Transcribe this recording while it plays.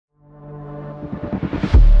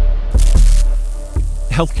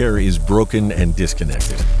Healthcare is broken and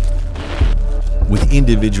disconnected, with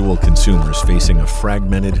individual consumers facing a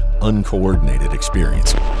fragmented, uncoordinated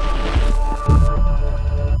experience.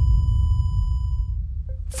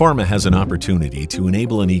 Pharma has an opportunity to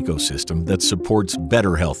enable an ecosystem that supports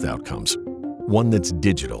better health outcomes, one that's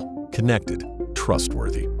digital, connected,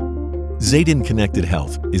 trustworthy. ZAIDYN Connected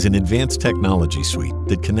Health is an advanced technology suite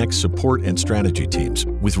that connects support and strategy teams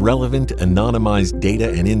with relevant, anonymized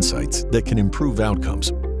data and insights that can improve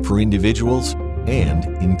outcomes for individuals and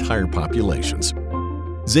entire populations.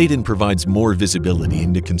 ZAIDYN provides more visibility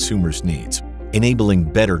into consumers' needs, enabling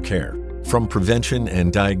better care, from prevention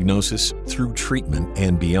and diagnosis through treatment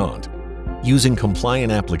and beyond, using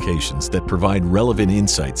compliant applications that provide relevant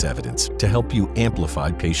insights evidence to help you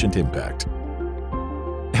amplify patient impact.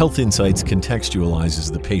 Health Insights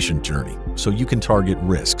contextualizes the patient journey so you can target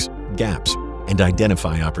risks, gaps, and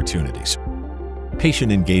identify opportunities.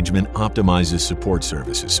 Patient engagement optimizes support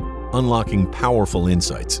services, unlocking powerful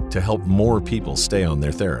insights to help more people stay on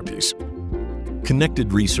their therapies.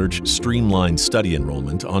 Connected Research streamlines study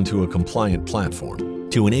enrollment onto a compliant platform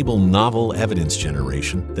to enable novel evidence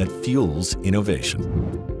generation that fuels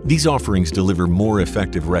innovation. These offerings deliver more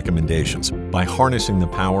effective recommendations by harnessing the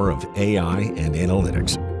power of AI and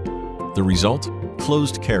analytics. The result?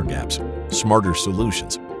 Closed care gaps, smarter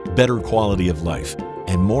solutions, better quality of life,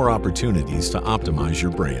 and more opportunities to optimize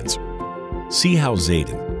your brands. See how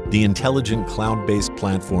ZAIDYN, the intelligent cloud-based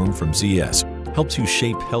platform from ZS, helps you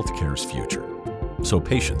shape healthcare's future, so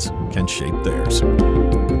patients can shape theirs.